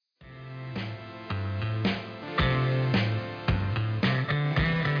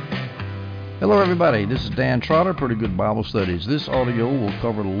Hello everybody, this is Dan Trotter, Pretty Good Bible Studies. This audio will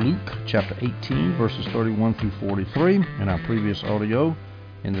cover Luke chapter 18 verses 31 through 43. In our previous audio,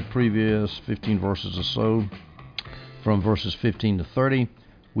 in the previous 15 verses or so, from verses 15 to 30,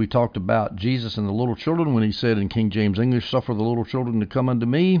 we talked about Jesus and the little children when he said in King James English, "Suffer the little children to come unto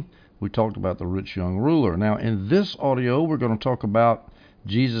me." We talked about the rich young ruler. Now in this audio, we're going to talk about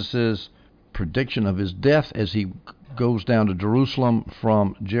Jesus' prediction of his death as he goes down to Jerusalem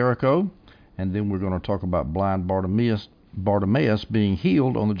from Jericho. And then we're going to talk about blind Bartimaeus being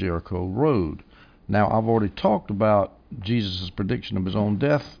healed on the Jericho road. Now, I've already talked about Jesus' prediction of his own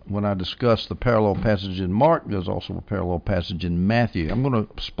death when I discussed the parallel passage in Mark. There's also a parallel passage in Matthew. I'm going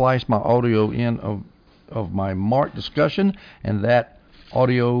to splice my audio in of my Mark discussion, and that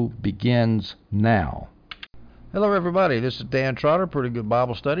audio begins now. Hello, everybody. This is Dan Trotter, Pretty Good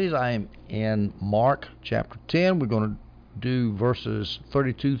Bible Studies. I am in Mark chapter 10. We're going to do verses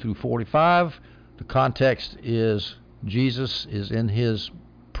 32 through 45. The context is Jesus is in his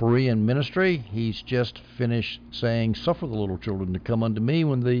Perean ministry. He's just finished saying, "Suffer the little children to come unto me,"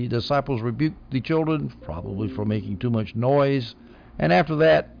 when the disciples rebuked the children, probably for making too much noise. And after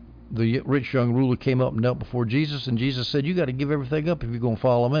that, the rich young ruler came up and knelt before Jesus, and Jesus said, "You got to give everything up if you're going to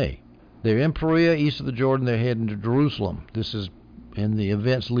follow me." They're in Perea, east of the Jordan. They're heading to Jerusalem. This is in the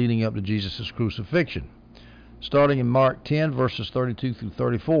events leading up to Jesus' crucifixion. Starting in Mark 10, verses 32 through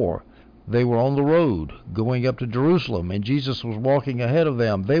 34, they were on the road going up to Jerusalem, and Jesus was walking ahead of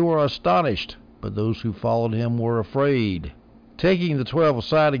them. They were astonished, but those who followed him were afraid. Taking the 12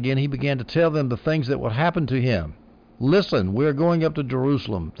 aside again, he began to tell them the things that would happen to him. "Listen, we are going up to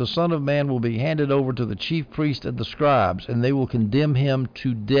Jerusalem. The Son of Man will be handed over to the chief priests and the scribes, and they will condemn him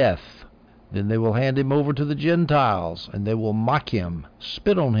to death. Then they will hand him over to the Gentiles, and they will mock him,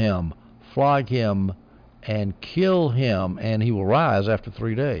 spit on him, flog him, and kill him, and he will rise after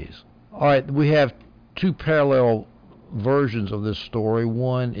 3 days." All right, we have two parallel versions of this story.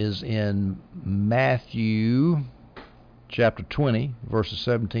 One is in Matthew chapter 20, verses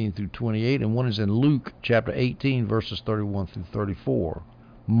 17 through 28, and one is in Luke chapter 18, verses 31 through 34.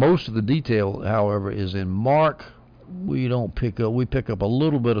 Most of the detail, however, is in Mark. We pick up a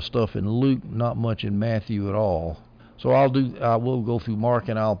little bit of stuff in Luke, not much in Matthew at all. So I will go through Mark,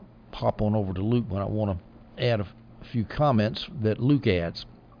 and I'll hop on over to Luke when I want to add a few comments that Luke adds.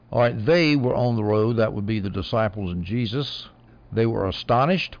 All right, they were on the road. That would be the disciples and Jesus. They were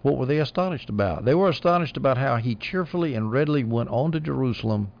astonished. What were they astonished about? They were astonished about how he cheerfully and readily went on to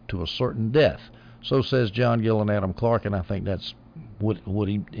Jerusalem to a certain death. So says John Gill and Adam Clark, and I think that's what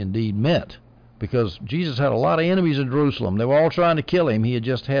he indeed meant. Because Jesus had a lot of enemies in Jerusalem. They were all trying to kill him. He had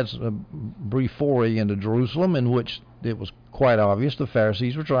just had a brief foray into Jerusalem in which it was quite obvious the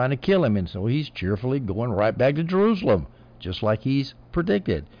Pharisees were trying to kill him. And so he's cheerfully going right back to Jerusalem, just like he's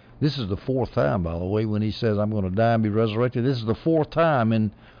predicted. This is the fourth time, by the way, when he says, "I'm going to die and be resurrected." This is the fourth time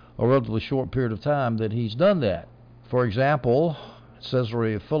in a relatively short period of time that he's done that. For example,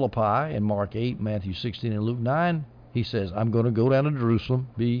 Caesarea Philippi in Mark 8, Matthew 16, and Luke 9, he says, "I'm going to go down to Jerusalem,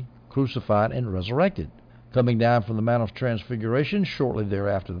 be crucified and resurrected." Coming down from the Mount of Transfiguration, shortly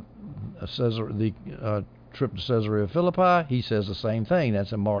thereafter the trip to Caesarea Philippi, he says the same thing.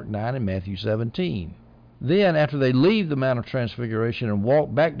 That's in Mark 9 and Matthew 17. Then, after they leave the Mount of Transfiguration and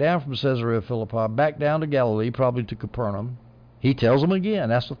walk back down from Caesarea Philippi, back down to Galilee, probably to Capernaum, he tells them again.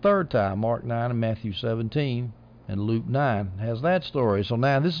 That's the third time. Mark 9 and Matthew 17 and Luke 9 has that story. So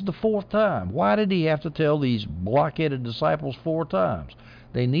now this is the fourth time. Why did he have to tell these blockheaded disciples 4 times?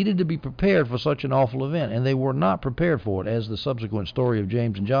 They needed to be prepared for such an awful event, and they were not prepared for it, as the subsequent story of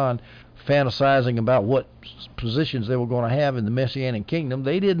James and John, fantasizing about what positions they were going to have in the Messianic kingdom.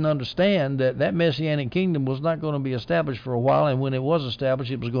 They didn't understand that that Messianic kingdom was not going to be established for a while, and when it was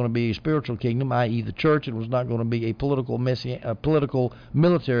established, it was going to be a spiritual kingdom, i.e. the church. It was not going to be a political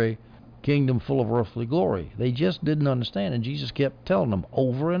military kingdom full of earthly glory. They just didn't understand, and Jesus kept telling them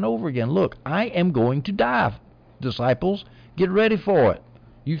over and over again, "Look, I am going to die, disciples. Get ready for it."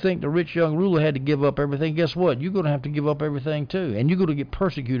 You think the rich young ruler had to give up everything? Guess what? You're going to have to give up everything too. And you're going to get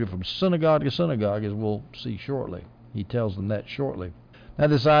persecuted from synagogue to synagogue, as we'll see shortly. He tells them that shortly. Now,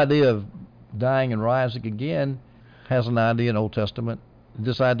 this idea of dying and rising again has an idea in Old Testament.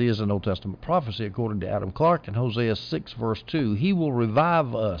 This idea is an Old Testament prophecy, according to Adam Clark in Hosea 6, verse 2. He will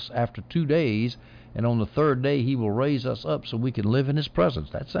revive us after 2 days, and on the third day he will raise us up so we can live in his presence.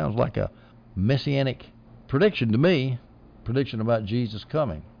 That sounds like a messianic prediction to me. Prediction about Jesus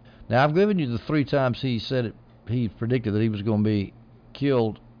coming. Now, I've given you the 3 times he predicted that he was going to be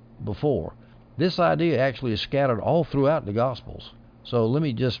killed before. This idea actually is scattered all throughout the Gospels. So let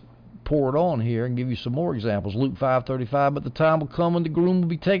me just pour it on here and give you some more examples. Luke 5:35, but the time will come when the groom will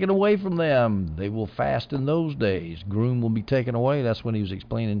be taken away from them. They will fast in those days. Groom will be taken away. That's when he was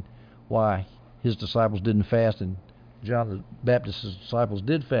explaining why his disciples didn't fast and John the Baptist's disciples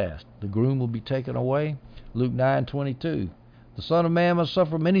did fast. The groom will be taken away. Luke 9:22, the Son of Man must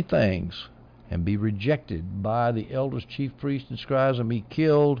suffer many things and be rejected by the elders, chief priests, and scribes, and be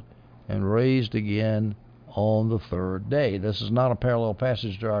killed and raised again on the third day. This is not a parallel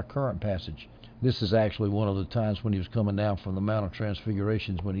passage to our current passage. This is actually one of the times when he was coming down from the Mount of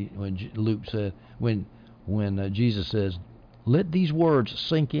Transfigurations, when Jesus says, "Let these words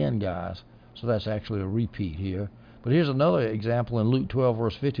sink in, guys." So that's actually a repeat here. But here's another example in Luke 12,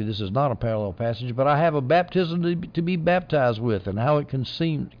 verse 50. This is not a parallel passage, but I have a baptism to be baptized with, and how it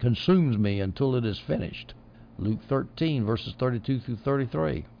consumes me until it is finished. Luke 13, verses 32 through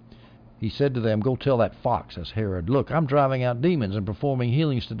 33. He said to them, "Go tell that fox," that's Herod, "look, I'm driving out demons and performing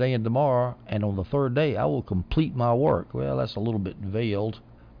healings today and tomorrow, and on the third day I will complete my work." Well, that's a little bit veiled.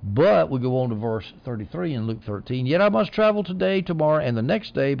 But we go on to verse 33 in Luke 13. "Yet I must travel today, tomorrow, and the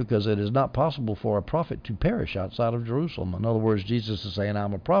next day, because it is not possible for a prophet to perish outside of Jerusalem." In other words, Jesus is saying,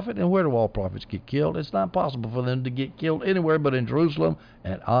 I'm a prophet, and where do all prophets get killed? It's not possible for them to get killed anywhere but in Jerusalem,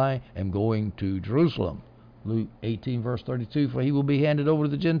 and I am going to Jerusalem. Luke 18, verse 32, "For he will be handed over to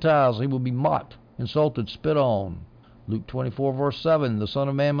the Gentiles. He will be mocked, insulted, spit on." Luke 24, verse 7, "The Son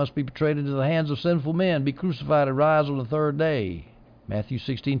of Man must be betrayed into the hands of sinful men, be crucified, and rise on the third day." Matthew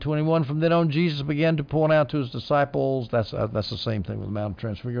 16:21, "From then on Jesus began to point out to his disciples," that's the same thing with the Mount of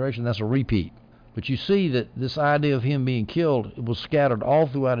Transfiguration, that's a repeat. But you see that this idea of him being killed was scattered all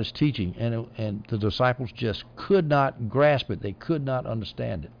throughout his teaching, and the disciples just could not grasp it. They could not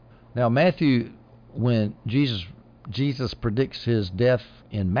understand it. Now Matthew, when Jesus predicts his death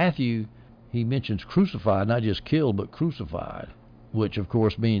in Matthew, he mentions crucified, not just killed, but crucified, which of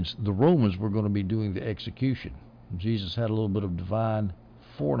course means the Romans were going to be doing the execution. Jesus had a little bit of divine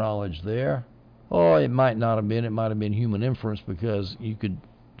foreknowledge there. Oh, it might not have been. It might have been human inference, because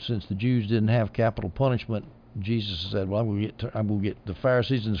since the Jews didn't have capital punishment, Jesus said, well, I'm going to get the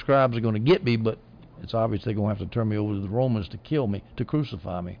Pharisees and the scribes are going to get me, but it's obvious they're going to have to turn me over to the Romans to kill me, to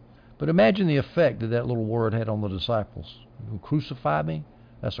crucify me. But imagine the effect that little word had on the disciples. "You crucify me?"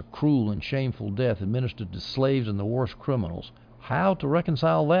 That's a cruel and shameful death administered to slaves and the worst criminals. How to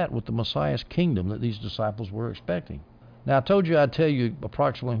reconcile that with the Messiah's kingdom that these disciples were expecting? Now, I told you I'd tell you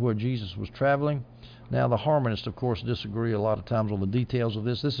approximately where Jesus was traveling. Now, the harmonists, of course, disagree a lot of times on the details of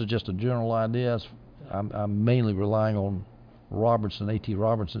this. This is just a general idea. I'm mainly relying on A.T.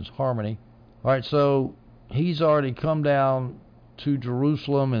 Robertson's harmony. All right, so he's already come down to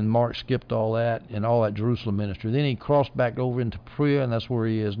Jerusalem, and Mark skipped all that and all that Jerusalem ministry. Then he crossed back over into Perea, and that's where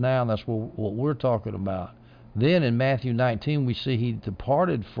he is now, and that's what we're talking about. Then in Matthew 19, we see he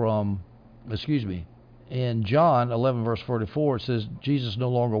departed in John 11, verse 44, it says Jesus no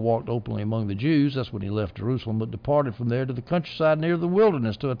longer walked openly among the Jews. That's when he left Jerusalem, but departed from there to the countryside near the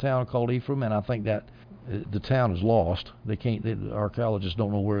wilderness to a town called Ephraim. And I think that the town is lost. The archaeologists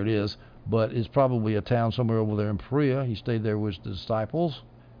don't know where it is, but it's probably a town somewhere over there in Perea. He stayed there with his disciples.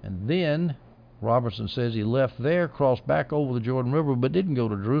 And then Robertson says he left there, crossed back over the Jordan River, but didn't go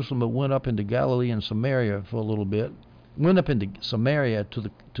to Jerusalem, but went up into Galilee and Samaria for a little bit. Went up into Samaria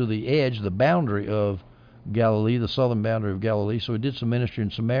to the edge, the boundary of Galilee, the southern boundary of Galilee. So he did some ministry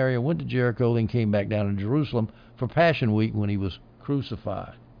in Samaria, went to Jericho, then came back down to Jerusalem for Passion Week when he was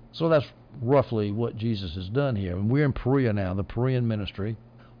crucified. So that's roughly what Jesus has done here. And we're in Perea now, the Perean ministry.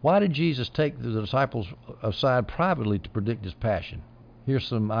 Why did Jesus take the disciples aside privately to predict his passion? Here's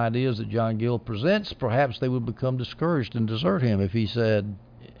some ideas that John Gill presents. Perhaps they would become discouraged and desert him if he said,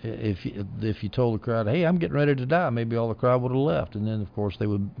 if he told the crowd, "Hey, I'm getting ready to die," maybe all the crowd would have left, and then of course they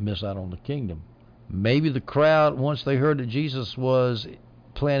would miss out on the kingdom. Maybe the crowd, once they heard that Jesus was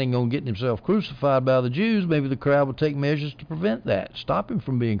planning on getting himself crucified by the Jews, maybe the crowd would take measures to prevent that, stop him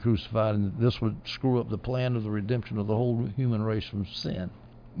from being crucified, and this would screw up the plan of the redemption of the whole human race from sin.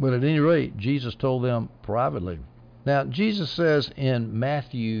 But at any rate, Jesus told them privately. Now, Jesus says in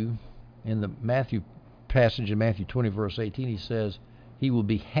the Matthew passage in Matthew 20, verse 18, he says he will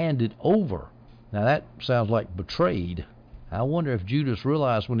be handed over. Now, that sounds like betrayed. I wonder if Judas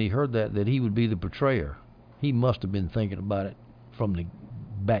realized when he heard that he would be the betrayer. He must have been thinking about it from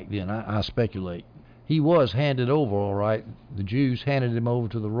back then, I speculate. He was handed over, all right. The Jews handed him over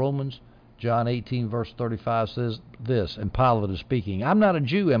to the Romans. John 18, verse 35 says this, and Pilate is speaking. "I'm not a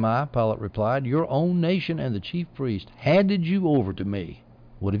Jew, am I?" Pilate replied. "Your own nation and the chief priest handed you over to me.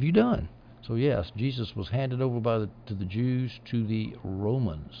 What have you done?" So yes, Jesus was handed over to the Jews, to the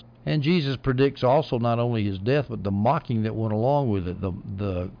Romans. And Jesus predicts also not only his death, but the mocking that went along with it,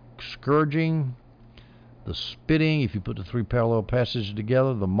 the scourging, the spitting. If you put the three parallel passages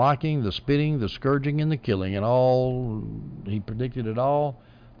together, the mocking, the spitting, the scourging, and the killing, and all, he predicted it all.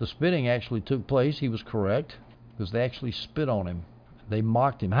 The spitting actually took place. He was correct, because they actually spit on him. They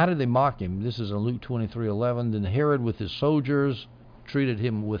mocked him. How did they mock him? This is in Luke 23:11. Then Herod with his soldiers treated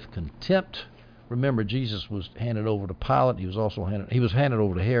him with contempt. Remember, Jesus was handed over to Pilate. He was handed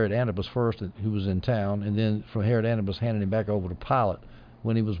over to Herod Antipas first, who was in town, and then from Herod Antipas handed him back over to Pilate.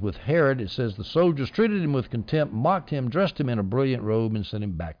 When he was with Herod, it says the soldiers treated him with contempt, mocked him, dressed him in a brilliant robe, and sent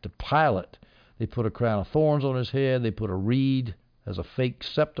him back to Pilate. They put a crown of thorns on his head. They put a reed as a fake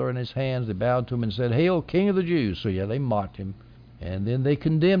scepter in his hands. They bowed to him and said, "Hail, King of the Jews." So yeah, they mocked him. And then they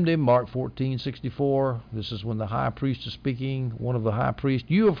condemned him. Mark 14:64. This is when the high priest is speaking. One of the high priests,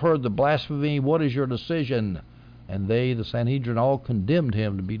 "You have heard the blasphemy. What is your decision?" And they, the Sanhedrin, all condemned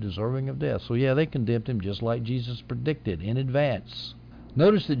him to be deserving of death. So yeah, they condemned him just like Jesus predicted in advance.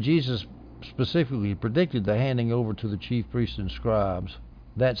 Notice that Jesus specifically predicted the handing over to the chief priests and scribes.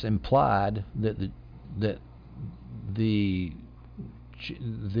 That's implied that the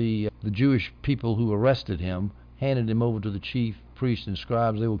Jewish people who arrested him handed him over to the chief priests and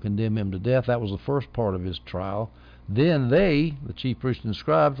scribes. They will condemn him to death. That was the first part of his trial. Then they, the chief priests and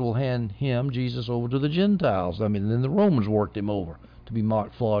scribes, will hand him, Jesus, over to the Gentiles. Then the Romans worked him over to be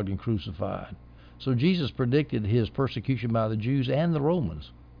mocked, flogged, and crucified. So Jesus predicted his persecution by the Jews and the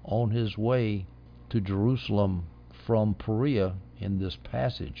Romans on his way to Jerusalem from Perea in this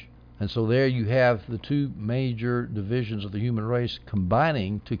passage. And so there you have the two major divisions of the human race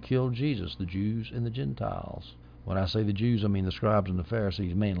combining to kill Jesus, the Jews and the Gentiles. When I say the Jews, I mean the scribes and the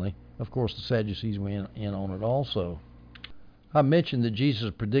Pharisees mainly. Of course, the Sadducees went in on it also. I mentioned that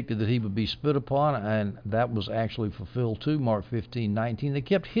Jesus predicted that he would be spit upon, and that was actually fulfilled too. Mark 15:19. They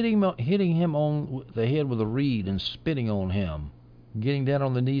kept hitting him on the head with a reed and spitting on him. Getting down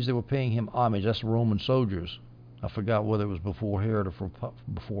on the knees, they were paying him homage. That's the Roman soldiers. I forgot whether it was before Herod or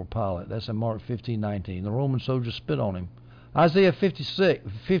before Pilate. That's in Mark 15:19. The Roman soldiers spit on him. Isaiah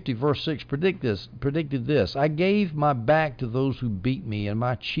 50 verse 6 predicted this. "I gave my back to those who beat me, and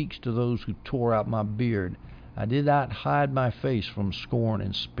my cheeks to those who tore out my beard. I did not hide my face from scorn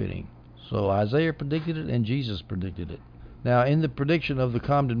and spitting." So Isaiah predicted it, and Jesus predicted it. Now, in the prediction of the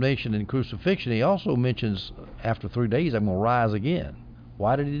condemnation and crucifixion, he also mentions, after 3 days, I'm going to rise again.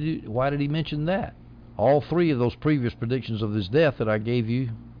 Why did he mention that? All three of those previous predictions of his death that I gave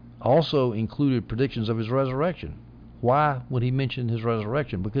you also included predictions of his resurrection. Why would he mention his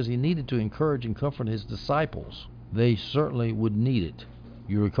resurrection? Because he needed to encourage and comfort his disciples. They certainly would need it.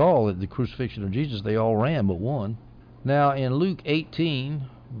 You recall that the crucifixion of Jesus, they all ran but one. Now, in Luke 18,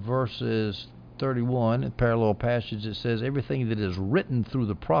 verses 31, in parallel passage, it says, "Everything that is written through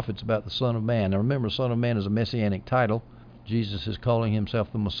the prophets about the Son of Man." Now remember, Son of Man is a messianic title. Jesus is calling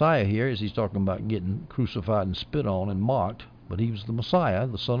himself the Messiah here, as he's talking about getting crucified and spit on and mocked. But he was the Messiah,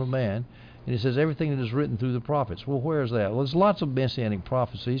 the Son of Man. And it says everything that is written through the prophets. Well, where is that? Well, there's lots of messianic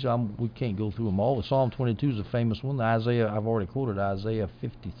prophecies. We can't go through them all. Psalm 22 is a famous one. Isaiah, I've already quoted Isaiah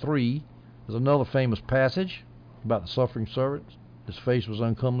 53. There's another famous passage about the suffering servant. His face was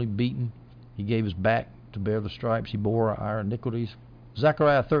uncomely beaten. He gave his back to bear the stripes. He bore our iniquities.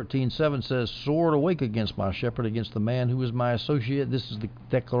 Zechariah 13:7 says, "Sword awake against my shepherd, against the man who is my associate." This is the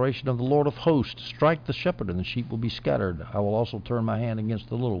declaration of the Lord of hosts. "Strike the shepherd, and the sheep will be scattered. I will also turn my hand against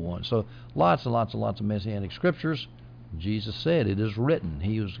the little one." So lots and lots and lots of messianic scriptures. Jesus said, "It is written."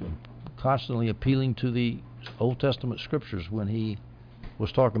 He was constantly appealing to the Old Testament scriptures when he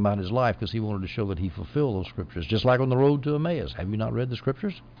was talking about his life, because he wanted to show that he fulfilled those scriptures. Just like on the road to Emmaus. Have you not read the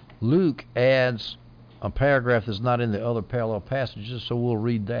scriptures? Luke adds a paragraph that's not in the other parallel passages, so we'll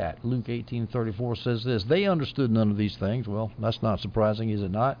read that. Luke 18:34 says this, "They understood none of these things." Well, that's not surprising, is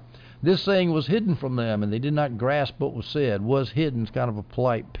it not? "This saying was hidden from them, and they did not grasp what was said." Was hidden is kind of a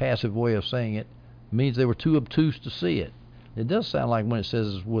polite, passive way of saying it. It means they were too obtuse to see it. It does sound like when it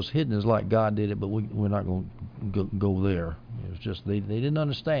says was hidden is like God did it, but we're not going to go there. It was just they didn't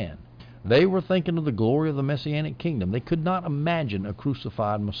understand. They were thinking of the glory of the Messianic kingdom. They could not imagine a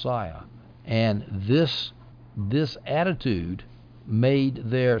crucified Messiah. And this attitude made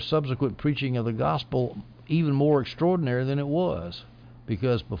their subsequent preaching of the gospel even more extraordinary than it was.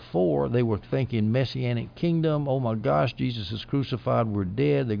 Because before, they were thinking Messianic kingdom, oh my gosh, Jesus is crucified, we're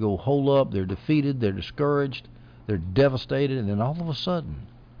dead. They go hole up, they're defeated, they're discouraged, they're devastated, and then all of a sudden,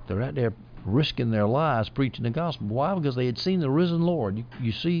 they're out there risking their lives preaching the gospel. Why? Because they had seen the risen Lord.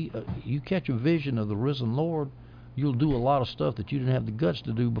 You catch a vision of the risen Lord, you'll do a lot of stuff that you didn't have the guts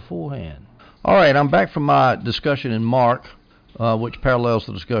to do beforehand. All right, I'm back from my discussion in Mark, which parallels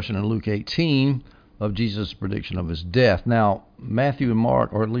the discussion in Luke 18. of Jesus' prediction of his death. Now, Matthew and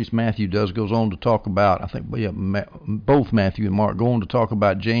Mark, or at least Matthew does, goes on to talk about, I think both Matthew and Mark go on to talk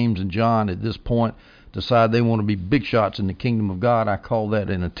about James and John at this point decide they want to be big shots in the kingdom of God. I call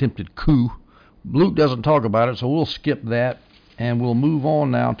that an attempted coup. Luke doesn't talk about it, so we'll skip that, and we'll move on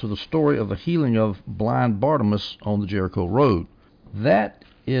now to the story of the healing of blind Bartimaeus on the Jericho Road. That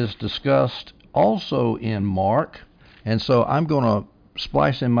is discussed also in Mark, and so I'm going to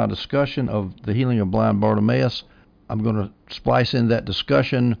splice in my discussion of the healing of blind Bartimaeus. I'm going to splice in that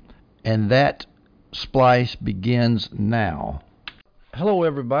discussion, and that splice begins now. Hello,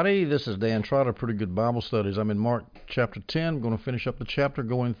 everybody. This is Dan Trotter, Pretty Good Bible Studies. I'm in Mark chapter 10. I'm going to finish up the chapter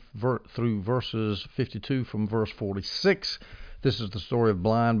going through verses 52 from verse 46. This is the story of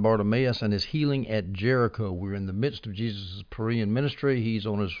blind Bartimaeus and his healing at Jericho. We're in the midst of Jesus' Perean ministry. He's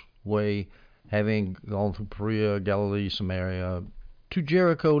on his way, having gone through Perea, Galilee, Samaria, to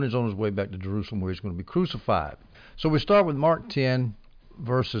Jericho, and is on his way back to Jerusalem where he's going to be crucified. So we start with Mark 10,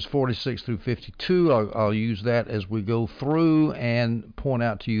 verses 46 through 52. I'll use that as we go through and point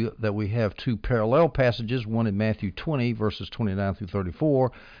out to you that we have two parallel passages, one in Matthew 20, verses 29 through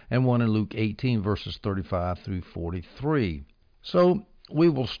 34, and one in Luke 18, verses 35 through 43. So we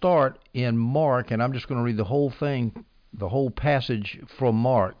will start in Mark, and I'm just going to read the whole thing, the whole passage from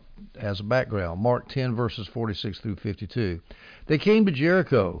Mark as a background. Mark 10, verses 46 through 52. They came to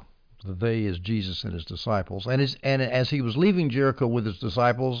Jericho. The they is Jesus and his disciples. And as he was leaving Jericho with his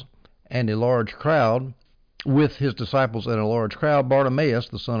disciples and a large crowd, Bartimaeus,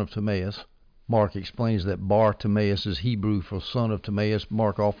 the son of Timaeus. Mark explains that Bartimaeus is Hebrew for son of Timaeus.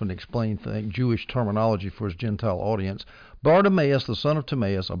 Mark often explains Jewish terminology for his Gentile audience. Bartimaeus, the son of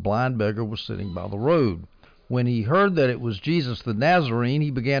Timaeus, a blind beggar, was sitting by the road. When he heard that it was Jesus the Nazarene,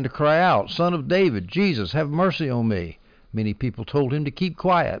 he began to cry out, "Son of David, Jesus, have mercy on me." Many people told him to keep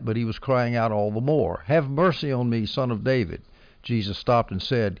quiet, but he was crying out all the more, "Have mercy on me, Son of David." Jesus stopped and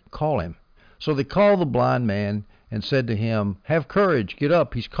said, "Call him." So they called the blind man and said to him, "Have courage, get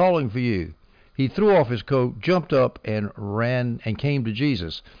up, he's calling for you." He threw off his coat, jumped up, and ran and came to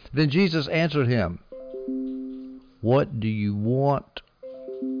Jesus. Then Jesus answered him, "What do you want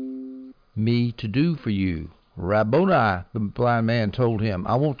me to do for you?" "Rabboni," the blind man told him,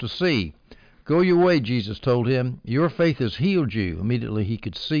 "I want to see." "Go your way," Jesus told him. "Your faith has healed you." Immediately he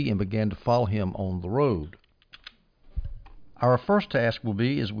could see and began to follow him on the road. Our first task will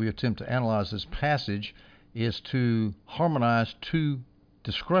be, as we attempt to analyze this passage, is to harmonize two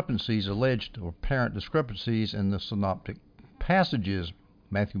discrepancies, alleged or apparent discrepancies in the synoptic passages,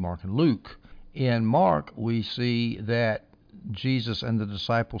 Matthew, Mark, and Luke. In Mark, we see that Jesus and the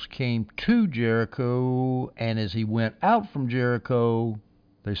disciples came to Jericho, and as he went out from Jericho,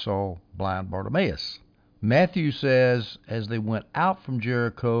 they saw blind Bartimaeus. Matthew says, as they went out from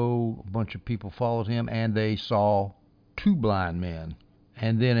Jericho, a bunch of people followed him, and they saw two blind men.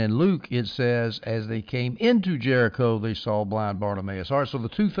 And then in Luke, it says, as they came into Jericho, they saw blind Bartimaeus. All right, so the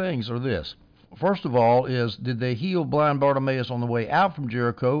two things are this. First of all is, did they heal blind Bartimaeus on the way out from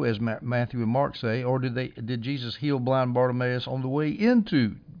Jericho, as Matthew and Mark say, or did Jesus heal blind Bartimaeus on the way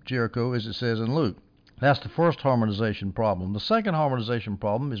into Jericho, as it says in Luke? That's the first harmonization problem. The second harmonization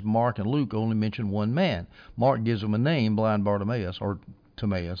problem is Mark and Luke only mention one man. Mark gives him a name, blind Bartimaeus, or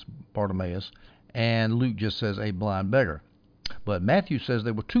Bartimaeus, and Luke just says a blind beggar. But Matthew says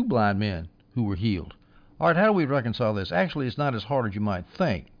there were two blind men who were healed. All right, how do we reconcile this? Actually, it's not as hard as you might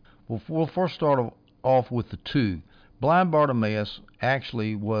think. We'll first start off with the two. Blind Bartimaeus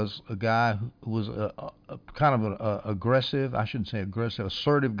actually was a guy who was a kind of an aggressive, I shouldn't say aggressive,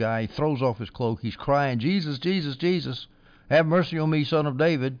 assertive guy. He throws off his cloak. He's crying, "Jesus, Jesus, Jesus, have mercy on me, Son of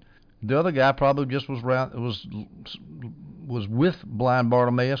David." The other guy probably just was with blind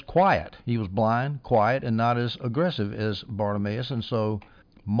Bartimaeus, quiet. He was blind, quiet, and not as aggressive as Bartimaeus. And so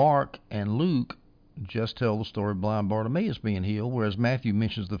Mark and Luke just tell the story of blind Bartimaeus being healed, whereas Matthew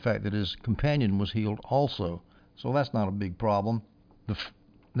mentions the fact that his companion was healed also. So that's not a big problem.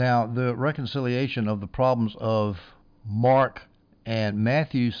 Now, the reconciliation of the problems of Mark and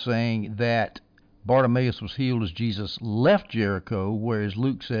Matthew saying that Bartimaeus was healed as Jesus left Jericho, whereas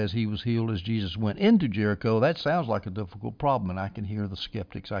Luke says he was healed as Jesus went into Jericho, that sounds like a difficult problem, and I can hear the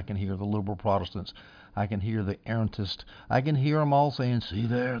skeptics, I can hear the liberal Protestants, I can hear the errantists, I can hear them all saying, "See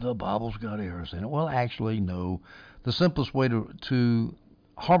there, the Bible's got errors in it." Well, actually, no. The simplest way to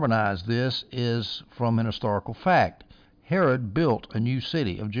harmonize this is from an historical fact. Herod built a new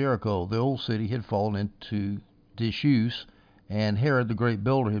city of Jericho. The old city had fallen into disuse, and Herod, the great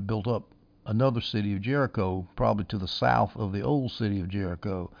builder, had built up another city of Jericho, probably to the south of the old city of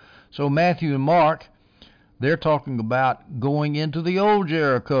Jericho. So Matthew and Mark, they're talking about going into the old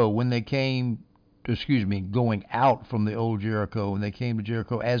Jericho when they came going out from the old Jericho, and they came to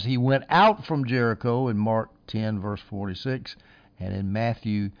Jericho as he went out from Jericho in Mark 10, verse 46, and in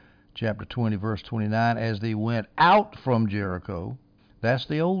Matthew chapter 20, verse 29, as they went out from Jericho. That's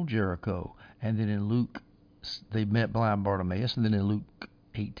the old Jericho. And then in Luke, they met blind Bartimaeus, and then in Luke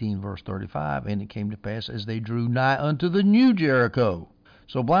 18, verse 35, and it came to pass as they drew nigh unto the new Jericho.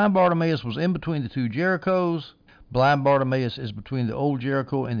 So blind Bartimaeus was in between the two Jerichos. Blind Bartimaeus is between the old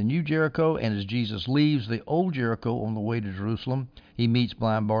Jericho and the new Jericho, and as Jesus leaves the old Jericho on the way to Jerusalem, he meets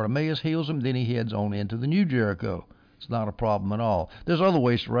blind Bartimaeus, heals him, then he heads on into the new Jericho. It's not a problem at all. There's other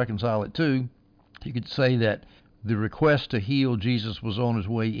ways to reconcile it too. You could say that the request to heal Jesus was on his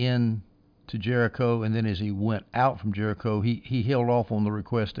way in to Jericho, and then as he went out from Jericho, he held off on the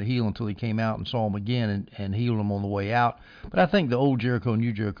request to heal until he came out and saw him again and healed him on the way out. But I think the old Jericho and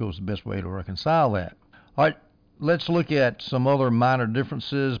new Jericho is the best way to reconcile that. All right, let's look at some other minor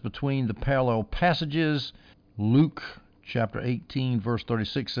differences between the parallel passages. Luke chapter 18, verse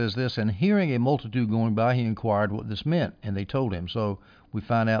 36 says this, and hearing a multitude going by, he inquired what this meant, and they told him. So we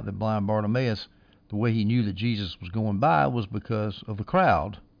find out that blind Bartimaeus, the way he knew that Jesus was going by was because of the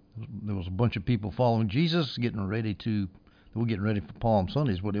crowd. There was a bunch of people following Jesus, they were getting ready for Palm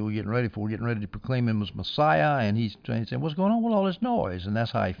Sundays. What they were getting ready for? Getting ready to proclaim him as Messiah, and he's saying, what's going on with all this noise? And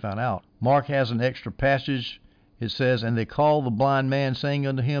that's how he found out. Mark has an extra passage. It says, and they called the blind man, saying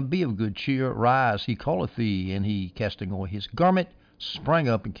unto him, be of good cheer, rise, he calleth thee. And he, casting away his garment, sprang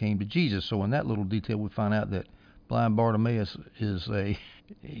up and came to Jesus. So in that little detail, we find out that blind Bartimaeus is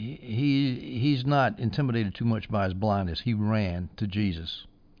he's not intimidated too much by his blindness. He ran to Jesus.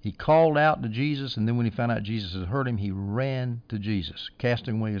 He called out to Jesus, and then when he found out Jesus had heard him, he ran to Jesus.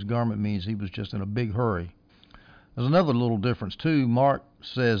 Casting away his garment means he was just in a big hurry. There's another little difference, too. Mark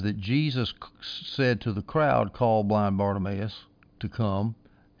says that Jesus said to the crowd, call blind Bartimaeus to come.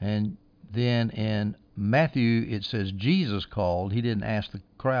 And then in Matthew, it says Jesus called. He didn't ask the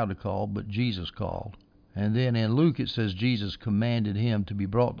crowd to call, but Jesus called. And then in Luke, it says Jesus commanded him to be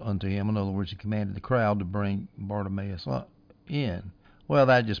brought unto him. In other words, he commanded the crowd to bring Bartimaeus in. Well,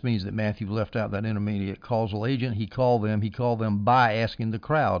 that just means that Matthew left out that intermediate causal agent. He called them by asking the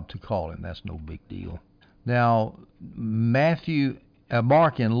crowd to call him. That's no big deal. Now, Mark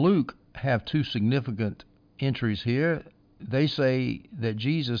and Luke have two significant entries here. They say that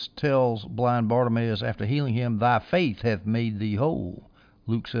Jesus tells blind Bartimaeus after healing him, thy faith hath made thee whole.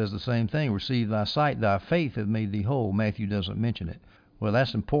 Luke says the same thing, receive thy sight, thy faith hath made thee whole. Matthew doesn't mention it. Well,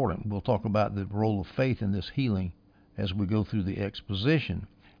 that's important. We'll talk about the role of faith in this healing as we go through the exposition.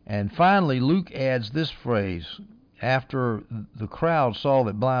 And finally, Luke adds this phrase, after the crowd saw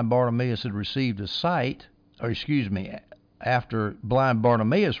that blind Bartimaeus had received his sight, after blind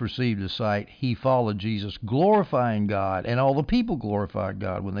Bartimaeus received his sight, he followed Jesus, glorifying God, and all the people glorified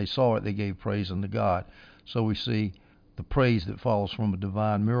God. When they saw it, they gave praise unto God. So we see the praise that follows from a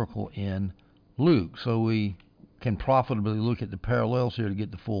divine miracle in Luke. So we can profitably look at the parallels here to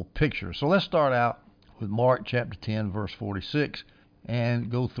get the full picture. So let's start out with Mark chapter 10, verse 46, and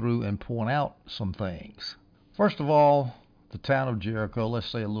go through and point out some things. First of all, the town of Jericho, let's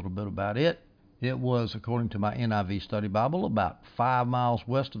say a little bit about it. It was, according to my NIV study Bible, about 5 miles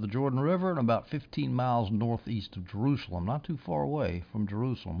west of the Jordan River and about 15 miles northeast of Jerusalem, not too far away from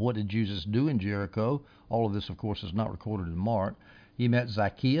Jerusalem. What did Jesus do in Jericho? All of this, of course, is not recorded in Mark. He met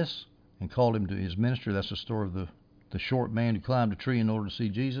Zacchaeus and called him to his ministry. That's the story of the short man who climbed a tree in order to see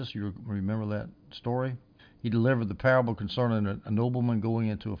Jesus. You remember that story? He delivered the parable concerning a nobleman going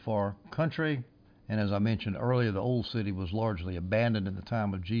into a far country. And as I mentioned earlier, the old city was largely abandoned in the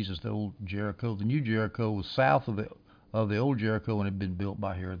time of Jesus, the old Jericho. The new Jericho was south of the old Jericho and had been built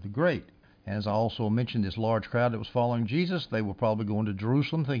by Herod the Great. And as I also mentioned, this large crowd that was following Jesus, they were probably going to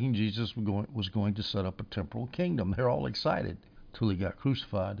Jerusalem thinking Jesus was going to set up a temporal kingdom. They're all excited until he got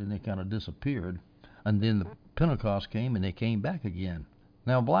crucified and they kind of disappeared. And then the Pentecost came and they came back again.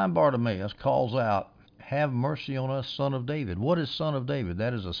 Now blind Bartimaeus calls out, have mercy on us, son of David. What is son of David?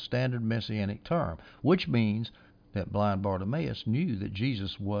 That is a standard messianic term, which means that blind Bartimaeus knew that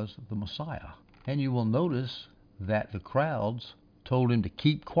Jesus was the Messiah. And you will notice that the crowds told him to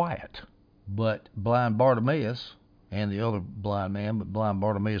keep quiet. But blind Bartimaeus and the other blind man, but blind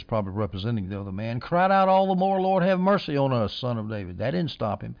Bartimaeus probably representing the other man, cried out all the more, Lord, have mercy on us, son of David. That didn't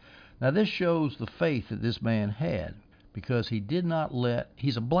stop him. Now this shows the faith that this man had, because he did not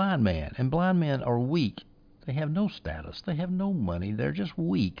he's a blind man, and blind men are weak. They have no status. They have no money. They're just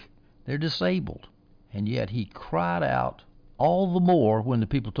weak. They're disabled. And yet he cried out all the more when the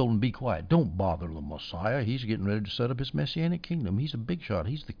people told him, be quiet. Don't bother the Messiah. He's getting ready to set up his messianic kingdom. He's a big shot.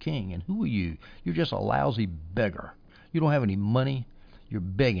 He's the king. And who are you? You're just a lousy beggar. You don't have any money. You're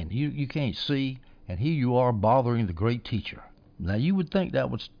begging. You can't see. and here you are bothering the great teacher. Now you would think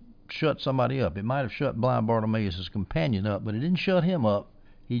that would shut somebody up. It might have shut blind Bartimaeus' companion up, but it didn't shut him up.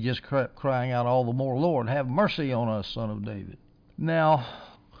 He just kept crying out all the more, Lord, have mercy on us, Son of David. Now,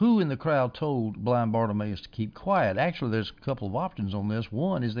 who in the crowd told blind Bartimaeus to keep quiet? Actually, there's a couple of options on this.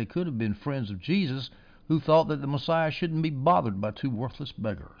 One is they could have been friends of Jesus who thought that the Messiah shouldn't be bothered by two worthless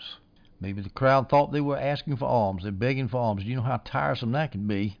beggars. Maybe the crowd thought they were asking for alms. They're begging for alms. You know how tiresome that can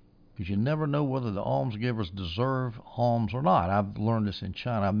be, because you never know whether the almsgivers deserve alms or not. I've learned this in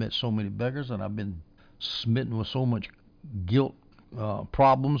China. I've met so many beggars, and I've been smitten with so much guilt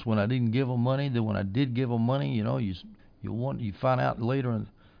problems when I didn't give them money. That when I did give them money, you find out later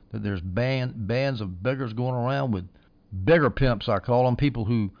that there's bands of beggars going around with beggar pimps, I call them, people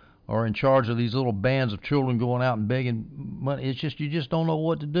who are in charge of these little bands of children going out and begging money. It's just, you just don't know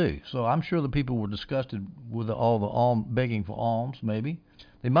what to do. So I'm sure the people were disgusted with all the begging for alms, maybe.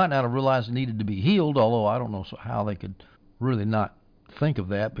 They might not have realized they needed to be healed, although I don't know how they could really not think of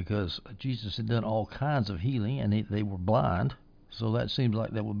that, because Jesus had done all kinds of healing and they were blind. So that seems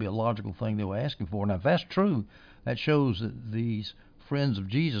like that would be a logical thing they were asking for. Now, if that's true, that shows that these friends of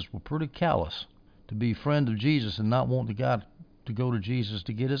Jesus were pretty callous to be friend of Jesus and not want the guy to go to Jesus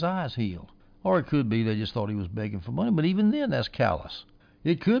to get his eyes healed. Or it could be they just thought he was begging for money, but even then that's callous.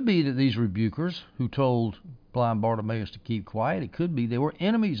 It could be that these rebukers who told blind Bartimaeus to keep quiet, it could be they were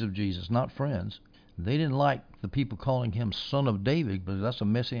enemies of Jesus, not friends. They didn't like the people calling him Son of David, because that's a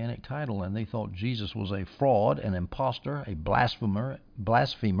messianic title, and they thought Jesus was a fraud, an impostor, a blasphemer,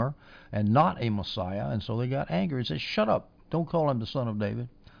 and not a Messiah, and so they got angry and said, shut up, don't call him the Son of David.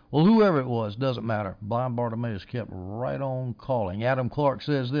 Well, whoever it was, doesn't matter. Blind Bartimaeus kept right on calling. Adam Clark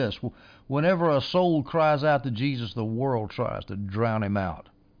says this, whenever a soul cries out to Jesus, the world tries to drown him out.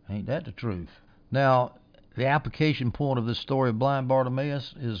 Ain't that the truth? Now, the application point of this story of blind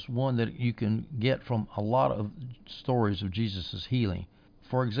Bartimaeus is one that you can get from a lot of stories of Jesus' healing.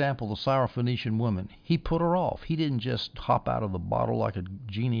 For example, the Syrophoenician woman, he put her off. He didn't just hop out of the bottle like a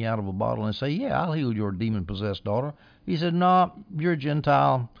genie out of a bottle and say, yeah, I'll heal your demon-possessed daughter. He said, no, you're a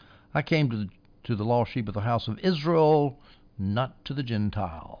Gentile. I came to the lost sheep of the house of Israel, not to the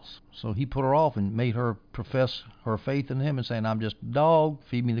Gentiles. So he put her off and made her profess her faith in him and saying, I'm just a dog,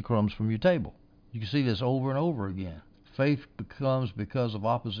 feed me the crumbs from your table. You can see this over and over again. Faith becomes because of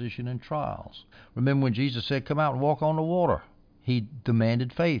opposition and trials. Remember when Jesus said, come out and walk on the water? He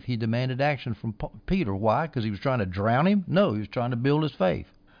demanded faith. He demanded action from Peter. Why? Because he was trying to drown him? No, he was trying to build his faith.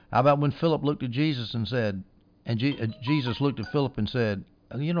 How about when Philip looked at Jesus and said, Jesus looked at Philip and said,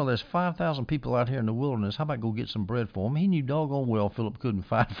 there's 5,000 people out here in the wilderness. How about go get some bread for them? He knew doggone well Philip couldn't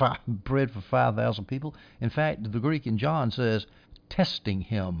find bread for 5,000 people. In fact, the Greek in John says, testing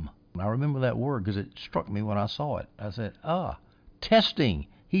him. I remember that word because it struck me when I saw it. I said, testing.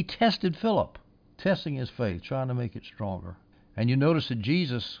 He tested Philip, testing his faith, trying to make it stronger. And you notice that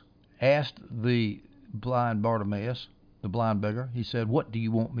Jesus asked the blind Bartimaeus, the blind beggar, he said, what do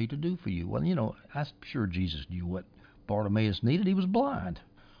you want me to do for you? Well, I'm sure Jesus knew what Bartimaeus needed. He was blind.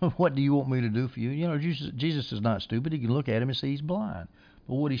 What do you want me to do for you? Jesus is not stupid. He can look at him and see he's blind.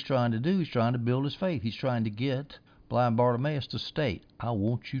 But what he's trying to do, he's trying to build his faith. He's trying to get blind Bartimaeus to state, I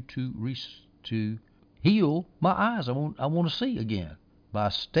want you to heal my eyes. I want to see again. By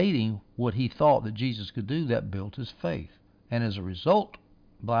stating what he thought that Jesus could do, that built his faith. And as a result,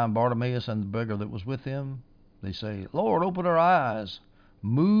 blind Bartimaeus and the beggar that was with him, they say, Lord, open our eyes,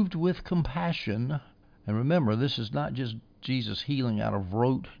 moved with compassion. And remember, this is not just Jesus healing out of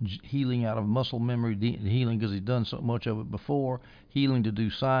rote, healing out of muscle memory, healing because he's done so much of it before, healing to do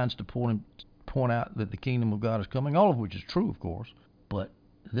signs to point out that the kingdom of God is coming, all of which is true, of course. But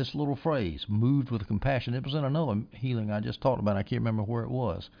this little phrase, moved with compassion, it was in another healing I just talked about. I can't remember where it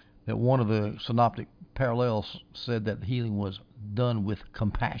was. That one of the synoptic parallels said that the healing was done with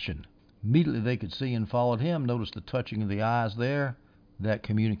compassion. Immediately they could see and followed him. Notice the touching of the eyes there. That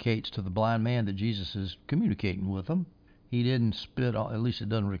communicates to the blind man that Jesus is communicating with him. He didn't spit on, at least it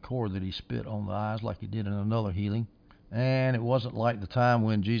doesn't record that he spit on the eyes like he did in another healing. And it wasn't like the time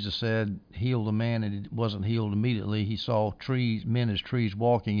when Jesus said, heal the man, and it wasn't healed immediately. He saw men as trees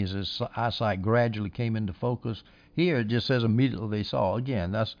walking as his eyesight gradually came into focus. Here it just says immediately they saw.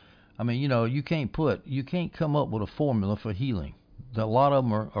 Again, you can't come up with a formula for healing. A lot of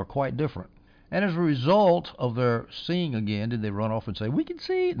them are quite different. And as a result of their seeing again, did they run off and say, we can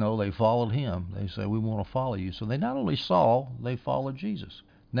see? No, they followed him. They say, we want to follow you. So they not only saw, they followed Jesus.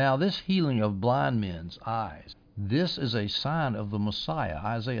 Now, this healing of blind men's eyes, this is a sign of the Messiah.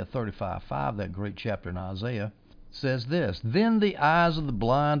 Isaiah 35:5, that great chapter in Isaiah, says this, then the eyes of the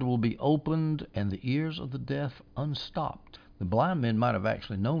blind will be opened and the ears of the deaf unstopped. The blind men might have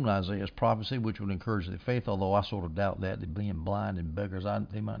actually known Isaiah's prophecy, which would encourage their faith, although I sort of doubt that. They being blind and beggars,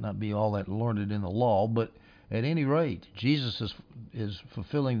 they might not be all that learned in the law. But at any rate, Jesus is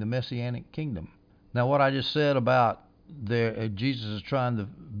fulfilling the Messianic kingdom. Now, what I just said about Jesus is trying to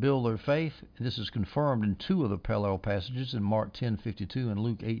build their faith, this is confirmed in two of the parallel passages in Mark 10:52 and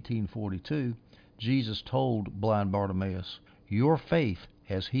Luke 18:42. Jesus told blind Bartimaeus, "Your faith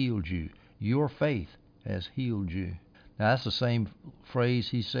has healed you. Your faith has healed you." Now, that's the same phrase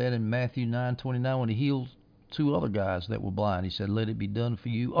he said in Matthew 9:29 when he healed two other guys that were blind. He said, "Let it be done for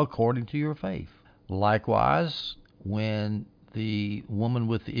you according to your faith." Likewise, when the woman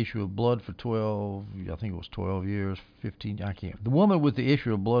with the issue of blood for 12 years, 15, I can't. The woman with the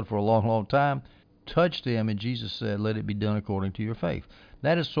issue of blood for a long, long time touched him, and Jesus said, "Let it be done according to your faith."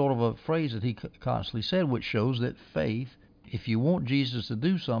 That is sort of a phrase that he constantly said, which shows that faith, if you want Jesus to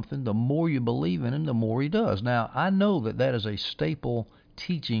do something, the more you believe in him, the more he does. Now, I know that is a staple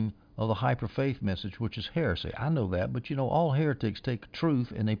teaching of the hyper-faith message, which is heresy. I know that, but all heretics take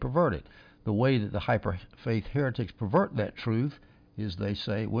truth and they pervert it. The way that the hyper-faith heretics pervert that truth is they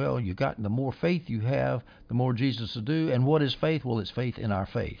say, well, the more faith you have, the more Jesus will do. And what is faith? Well, it's faith in our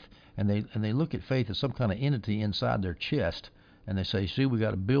faith. And they look at faith as some kind of entity inside their chest. And they say, see, we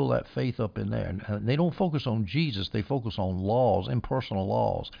got to build that faith up in there. And they don't focus on Jesus. They focus on laws, impersonal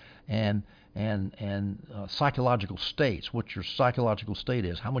laws, and psychological states, what your psychological state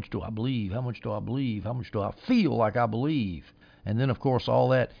is. How much do I believe? How much do I believe? How much do I feel like I believe? And then, of course, all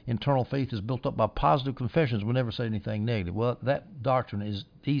that internal faith is built up by positive confessions. We never say anything negative. Well, that doctrine is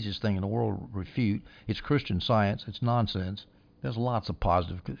the easiest thing in the world to refute. It's Christian Science. It's nonsense. There's lots of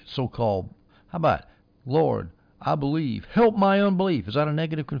positive, so-called, how about, Lord, I believe, help my unbelief. Is that a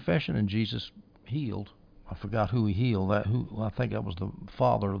negative confession? And Jesus healed. I forgot who he healed. I think that was the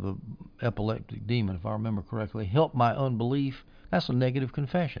father of the epileptic demon, if I remember correctly. Help my unbelief. That's a negative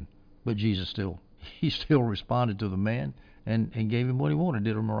confession. But Jesus still responded to the man and gave him what he wanted,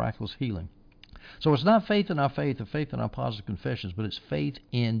 did a miraculous healing. So it's not faith in our faith or faith in our positive confessions, but it's faith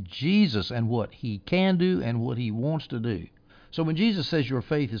in Jesus and what he can do and what he wants to do. So when Jesus says your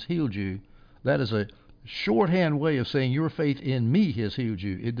faith has healed you, that is a shorthand way of saying your faith in me has healed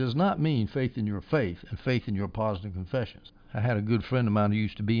you. It does not mean faith in your faith and faith in your positive confessions. I had a good friend of mine who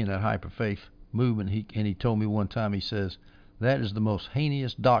used to be in that hyper-faith movement, and he told me one time, he says, that is the most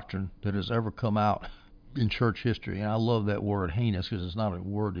heinous doctrine that has ever come out in church history. And I love that word, heinous, because it's not a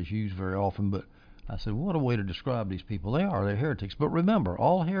word that's used very often. But I said, what a way to describe these people. They're heretics. But remember,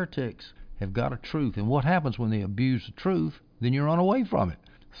 all heretics have got a truth. And what happens when they abuse the truth? Then you run away from it.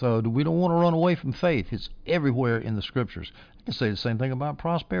 So we don't want to run away from faith. It's everywhere in the scriptures. I can say the same thing about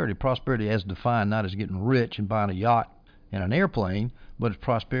prosperity. Prosperity as defined not as getting rich and buying a yacht and an airplane, but it's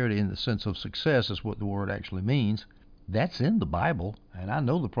prosperity in the sense of success is what the word actually means. That's in the Bible, and I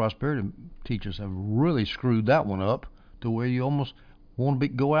know the prosperity teachers have really screwed that one up to where you almost want to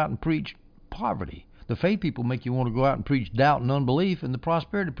go out and preach poverty. The faith people make you want to go out and preach doubt and unbelief, and the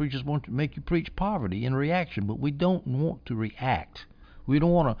prosperity preachers want to make you preach poverty in reaction, but we don't want to react. We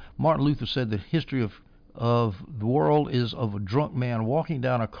don't want to. Martin Luther said the history of the world is of a drunk man walking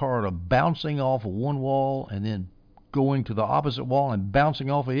down a corridor, bouncing off of one wall and then going to the opposite wall and bouncing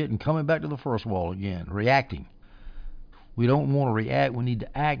off of it and coming back to the first wall again, reacting. We don't want to react. We need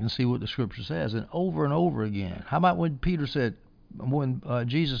to act and see what the scripture says, and over again. How about when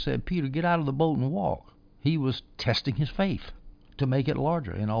Jesus said, Peter, get out of the boat and walk? He was testing his faith to make it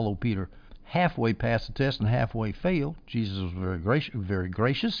larger. And although Peter halfway passed the test and halfway failed, Jesus was very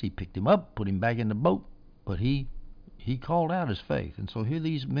gracious. He picked him up, put him back in the boat, but he called out his faith. And so here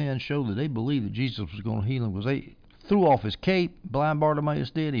these men show that they believed that Jesus was going to heal him, because they threw off his cape. Blind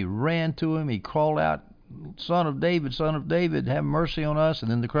Bartimaeus did. He ran to him. He called out, Son of David, have mercy on us.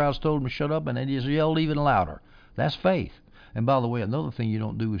 And then the crowds told him to shut up, and they just yelled even louder. That's faith. And by the way, another thing you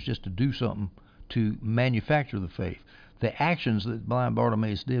don't do is just to do something to manufacture the faith. The actions that blind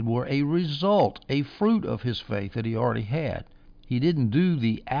Bartimaeus did were a result, a fruit of his faith that he already had. He didn't do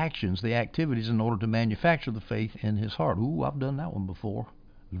the actions, the activities, in order to manufacture the faith in his heart. Ooh, I've done that one before.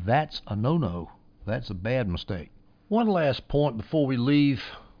 That's a no-no. That's a bad mistake. One last point before we leave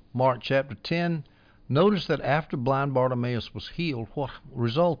Mark chapter 10. Notice that after blind Bartimaeus was healed, what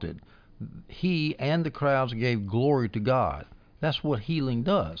resulted? He and the crowds gave glory to God. That's what healing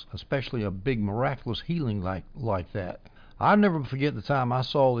does, especially a big miraculous healing like that. I'll never forget the time I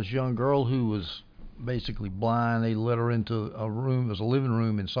saw this young girl who was basically blind. They let her into a room, it was a living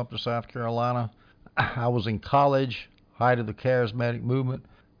room in Sumter, South Carolina. I was in college, height of the charismatic movement,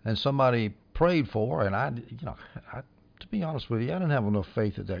 and somebody prayed for her, and I, to be honest with you, I didn't have enough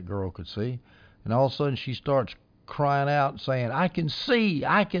faith that girl could see. And all of a sudden she starts crying out saying, I can see,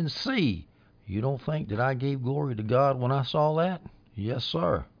 I can see. You don't think that I gave glory to God when I saw that? Yes,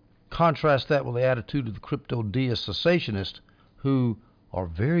 sir. Contrast that with the attitude of the crypto-deist cessationists who are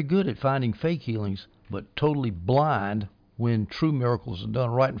very good at finding fake healings, but totally blind when true miracles are done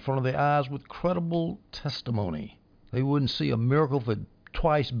right in front of their eyes with credible testimony. They wouldn't see a miracle if it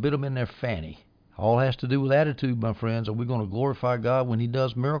twice bit them in their fanny. All has to do with attitude, my friends. Are we going to glorify God when he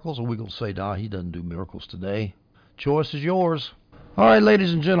does miracles, or are we going to say, nah, he doesn't do miracles today? Choice is yours. All right,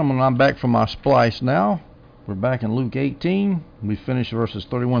 ladies and gentlemen, I'm back from my splice now. We're back in Luke 18. We finished verses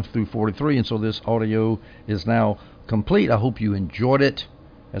 31 through 43, and so this audio is now complete. I hope you enjoyed it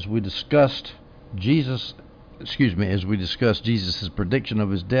as we discussed Jesus' prediction of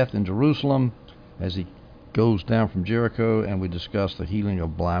his death in Jerusalem as he goes down from Jericho, and we discussed the healing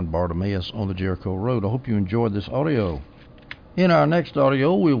of blind Bartimaeus on the Jericho road. I hope you enjoyed this audio. In our next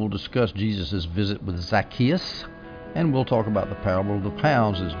audio, we will discuss Jesus' visit with Zacchaeus, and we'll talk about the parable of the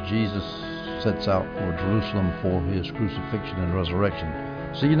pounds as Jesus sets out for Jerusalem for his crucifixion and resurrection.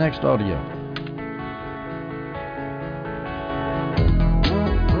 See you next audio.